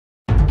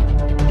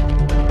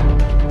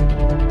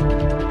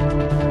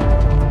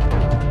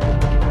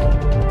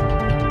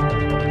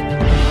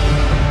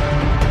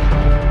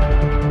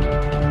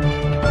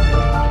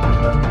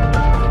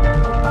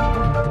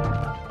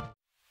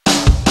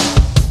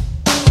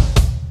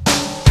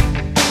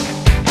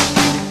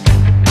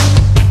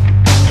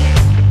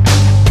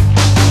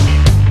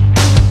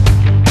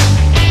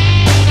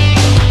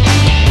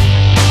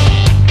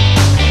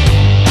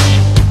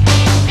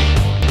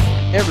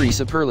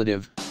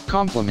superlative,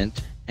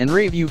 compliment, and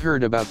rave you've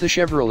heard about the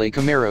Chevrolet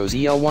Camaro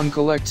ZL1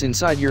 collects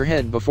inside your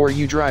head before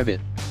you drive it.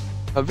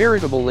 A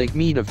veritable lake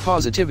mead of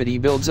positivity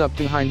builds up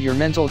behind your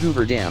mental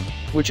Hoover Dam,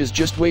 which is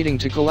just waiting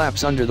to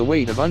collapse under the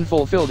weight of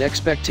unfulfilled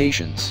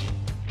expectations.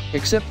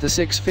 Except the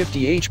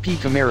 650 HP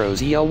Camaro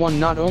ZL1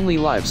 not only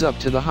lives up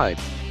to the hype,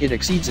 it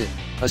exceeds it,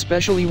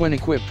 especially when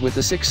equipped with a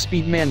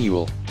 6-speed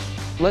manual.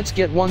 Let's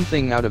get one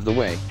thing out of the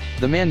way: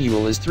 the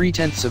manual is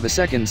 0.3 of a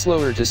second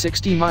slower to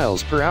 60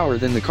 miles per hour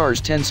than the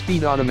car's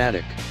 10-speed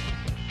automatic.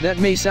 That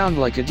may sound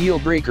like a deal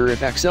breaker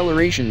if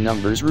acceleration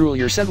numbers rule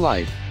your set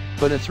life,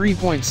 but a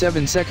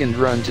 3.7-second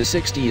run to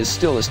 60 is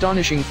still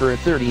astonishing for a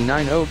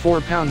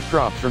 39.04 pound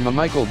prop from a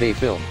Michael Bay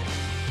film.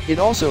 It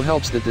also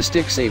helps that the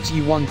stick saves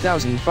you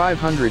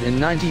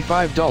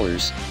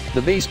 $1,595,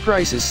 the base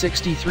price is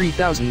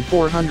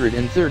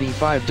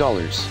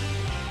 $63,435.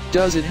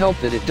 Does it help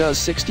that it does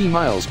 60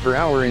 miles per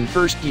hour in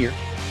first gear?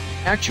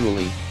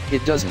 Actually,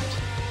 it doesn't.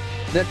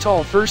 That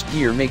tall first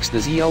gear makes the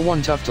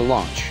ZL1 tough to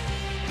launch.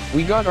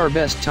 We got our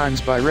best times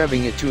by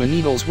revving it to a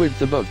needle's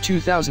width above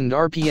 2000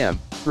 RPM,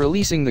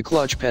 releasing the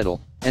clutch pedal,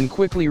 and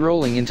quickly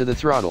rolling into the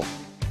throttle.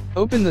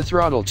 Open the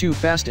throttle too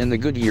fast and the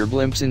Goodyear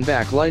blimps in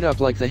back light up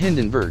like the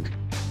Hindenburg.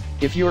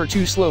 If you're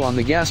too slow on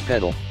the gas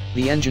pedal,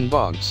 the engine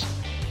bogs.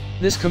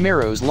 This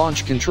Camaro's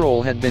launch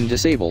control had been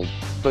disabled,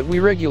 but we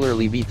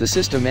regularly beat the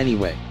system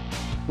anyway.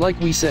 Like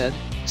we said,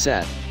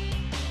 sat.